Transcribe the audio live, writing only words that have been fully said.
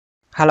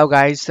Hello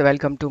guys,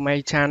 welcome to my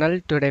channel.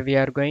 Today we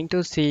are going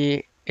to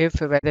see if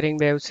Wuthering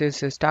Waves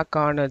is stuck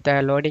on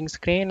the loading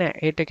screen.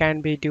 It can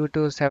be due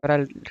to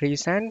several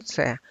reasons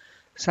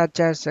such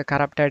as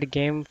corrupted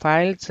game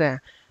files,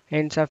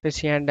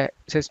 insufficient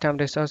system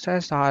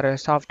resources or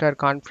software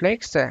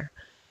conflicts.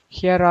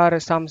 Here are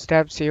some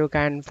steps you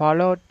can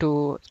follow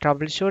to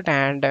troubleshoot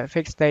and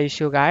fix the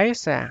issue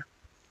guys.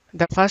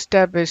 The first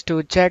step is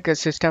to check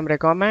system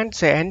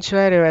requirements.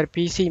 Ensure your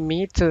PC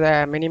meets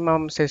the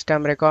minimum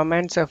system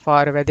requirements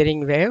for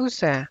Wuthering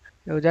Waves.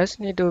 You just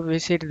need to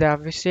visit the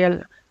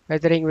official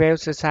Wuthering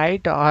Waves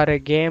site or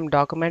game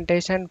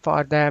documentation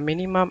for the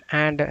minimum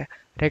and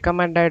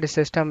recommended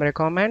system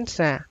requirements.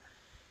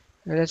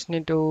 You just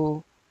need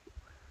to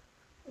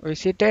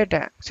visit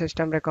it,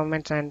 system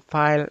requirements and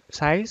file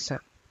size.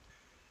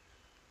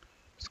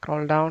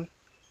 Scroll down.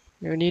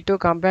 You need to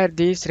compare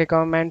these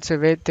requirements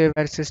with your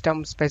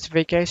system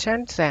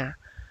specifications.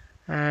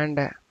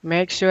 And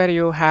make sure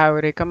you have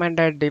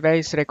recommended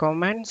device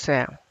requirements.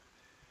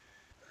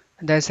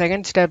 The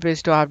second step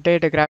is to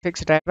update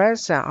graphics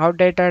drivers.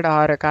 Outdated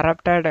or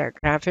corrupted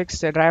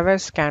graphics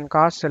drivers can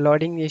cause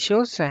loading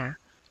issues. To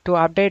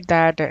update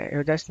that,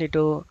 you just need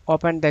to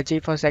open the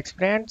GeForce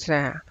experience.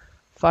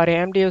 For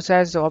AMD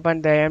users,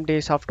 open the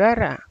AMD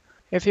software.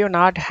 If you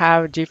not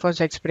have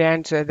GeForce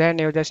experience, then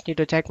you just need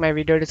to check my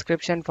video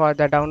description for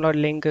the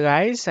download link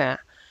guys.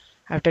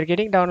 After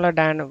getting download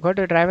done, go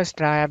to drivers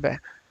tab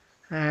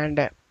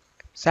and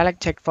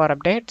select check for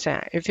updates.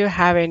 If you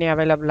have any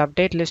available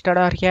update listed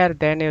over here,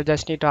 then you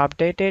just need to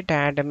update it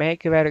and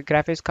make your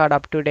graphics card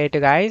up to date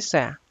guys.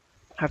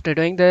 After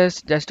doing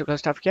this, just to close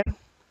stuff here.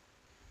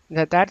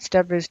 The third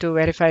step is to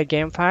verify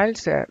game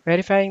files.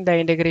 Verifying the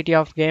integrity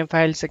of game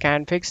files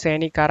can fix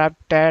any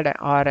corrupted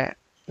or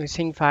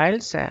missing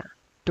files.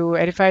 To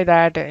verify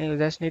that, you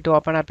just need to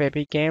open up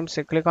Epic Games,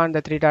 click on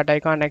the three dot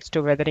icon next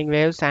to Wuthering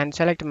Waves and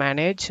select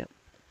manage.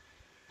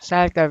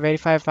 Select the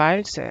verify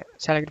files,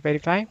 select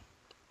verify.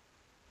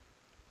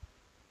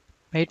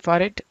 Wait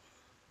for it.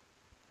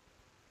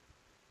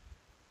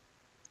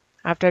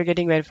 After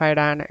getting verified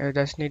on, you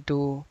just need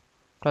to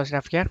close it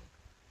off here.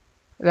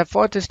 The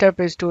fourth step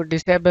is to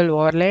disable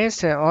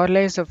overlays.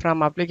 Overlays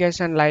from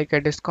application like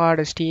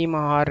Discord, Steam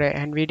or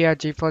NVIDIA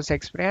GeForce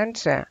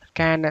Experience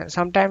can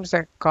sometimes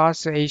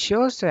cause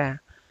issues.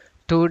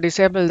 To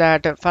disable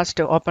that,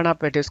 first open up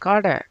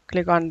Discord,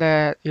 click on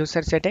the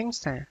user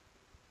settings.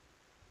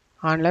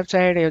 On left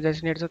side, you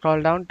just need to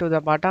scroll down to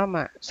the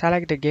bottom,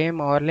 select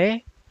game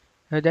overlay.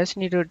 You just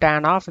need to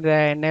turn off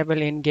the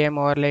enable in-game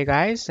overlay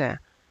guys.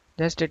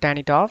 Just to turn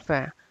it off.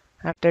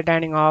 After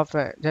turning off,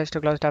 just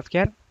to close it off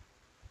here.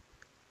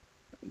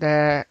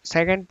 The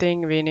second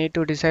thing we need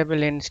to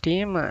disable in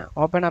Steam,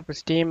 open up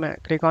Steam,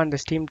 click on the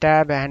Steam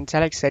tab and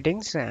select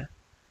settings.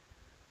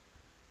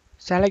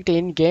 Select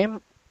in-game.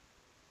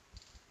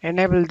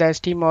 Enable the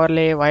Steam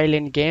overlay while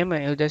in game.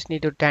 You just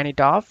need to turn it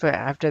off.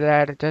 After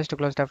that, just to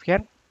close it off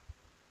here.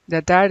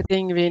 The third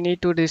thing we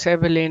need to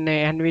disable in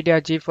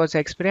NVIDIA GeForce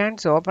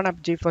Experience, open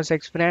up GeForce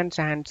Experience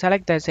and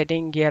select the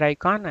setting gear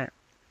icon.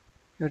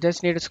 You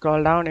just need to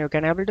scroll down. You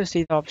can able to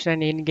see the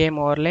option in-game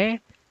overlay.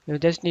 You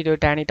just need to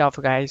turn it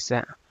off guys.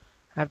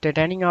 After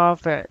turning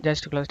off,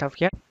 just close it off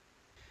here.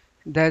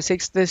 The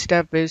sixth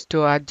step is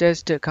to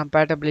adjust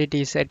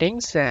compatibility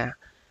settings.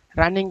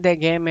 Running the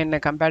game in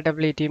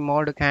compatibility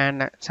mode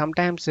can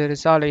sometimes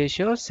resolve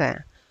issues.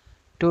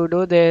 To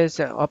do this,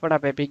 open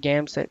up Epic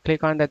Games,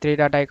 click on the three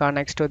dot icon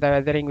next to the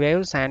Wuthering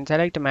Waves and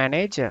select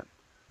manage.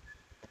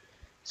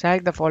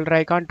 Select the folder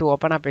icon to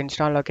open up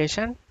install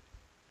location.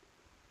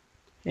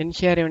 In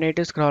here you need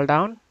to scroll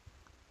down.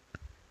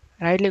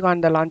 Right click on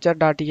the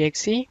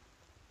launcher.exe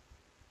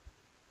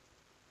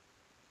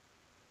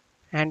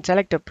and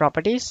select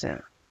properties.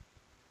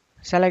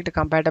 Select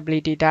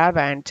compatibility tab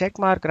and check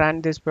mark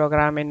run this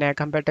program in a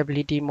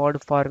compatibility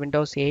mode for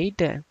Windows 8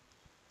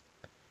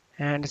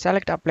 and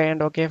select apply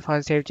and OK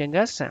for save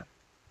changes.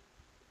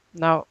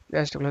 Now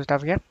just close it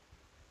off here.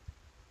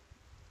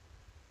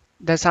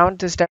 The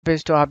seventh step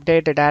is to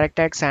update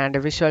DirectX and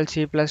Visual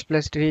C++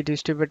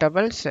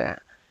 redistributables.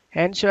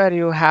 Ensure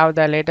you have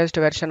the latest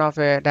version of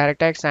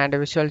DirectX and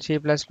Visual C++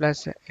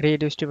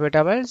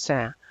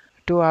 redistributables.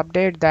 To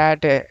update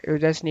that, you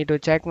just need to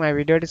check my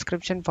video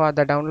description for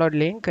the download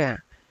link.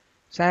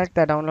 Select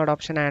the download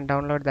option and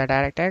download the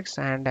DirectX,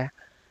 and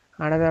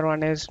another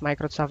one is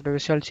Microsoft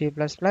Visual C++.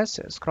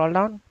 Scroll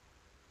down.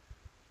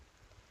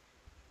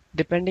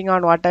 Depending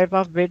on what type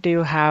of bit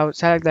you have,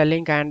 select the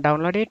link and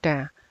download it.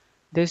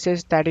 This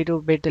is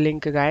 32-bit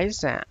link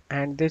guys,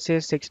 and this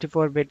is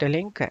 64-bit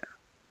link.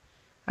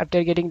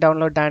 After getting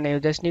download done, you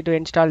just need to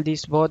install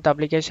these both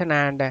application,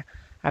 and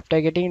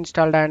after getting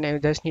installed done, you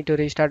just need to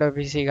restart your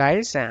PC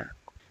guys.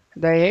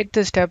 The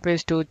eighth step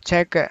is to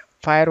check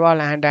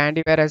firewall and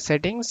antivirus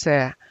settings.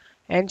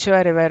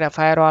 Ensure your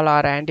firewall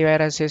or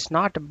antivirus is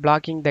not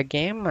blocking the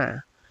game.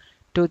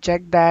 To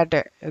check that,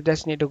 you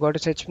just need to go to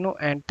search menu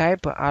and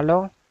type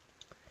allow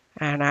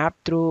an app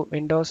through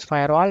Windows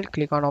Firewall.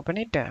 Click on open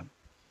it.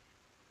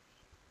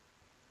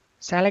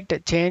 Select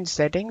change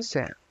settings.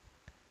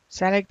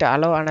 Select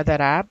allow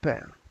another app.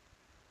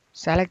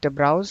 select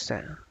browse,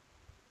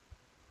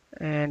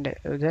 and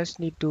you just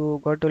need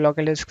to go to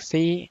local disk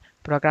C,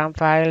 program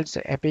files,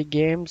 Epic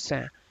Games,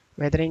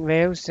 Wuthering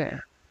Waves,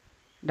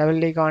 double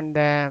click on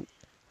the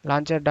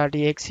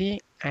launcher.exe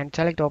and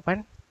select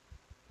open,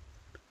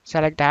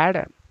 select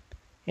add.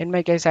 In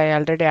my case I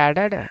already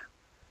added.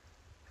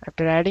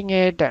 After adding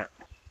it,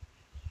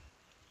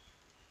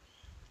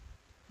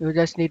 you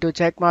just need to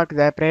check mark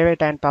the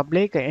private and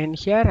public in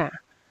here.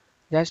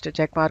 Just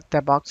check mark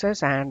the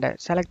boxes and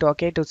select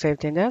OK to save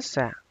changes.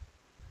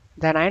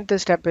 The ninth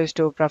step is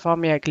to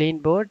perform a clean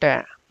boot.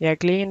 A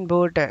clean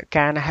boot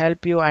can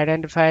help you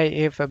identify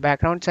if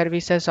background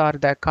services are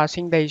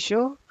causing the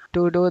issue.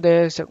 To do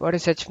this, go to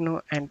search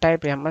menu and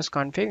type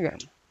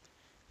msconfig.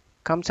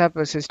 Comes up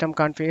with system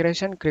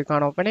configuration, click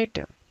on open it.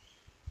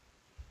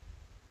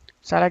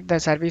 Select the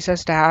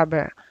services tab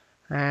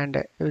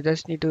and you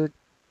just need to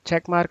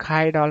check mark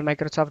hide all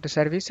Microsoft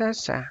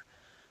services,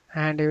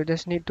 and you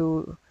just need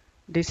to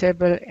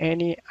disable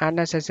any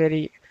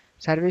unnecessary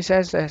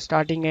services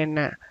starting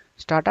in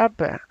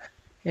startup.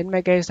 In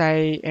my case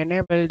I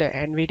enabled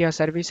NVIDIA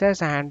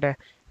services and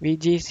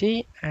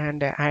VGC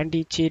and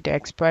anti-cheat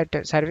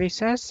expert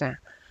services.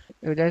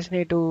 You just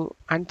need to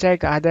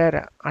uncheck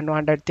other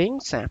unwanted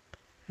things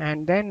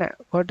and then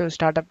go to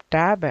startup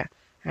tab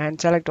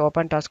and select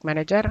open task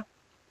manager.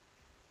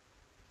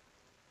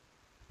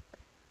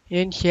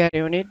 In here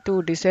you need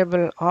to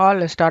disable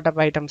all startup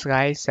items,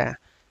 guys.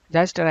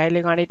 Just right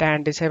click on it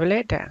and disable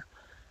it.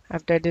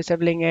 After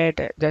disabling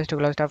it, just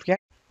close off here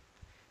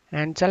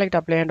and select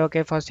apply and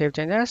OK for save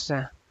changes,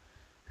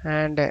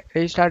 and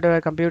restart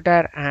your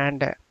computer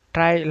and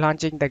try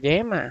launching the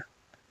game.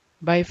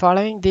 By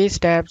following these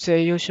steps,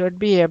 you should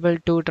be able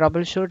to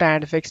troubleshoot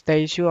and fix the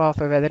issue of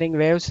Wuthering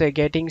Waves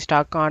getting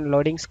stuck on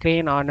loading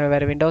screen on your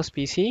Windows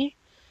PC.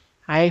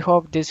 I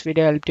hope this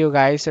video helped you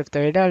guys. If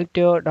the video helped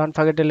you, don't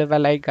forget to leave a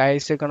like,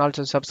 guys. You can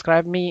also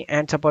subscribe me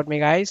and support me,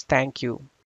 guys. Thank you.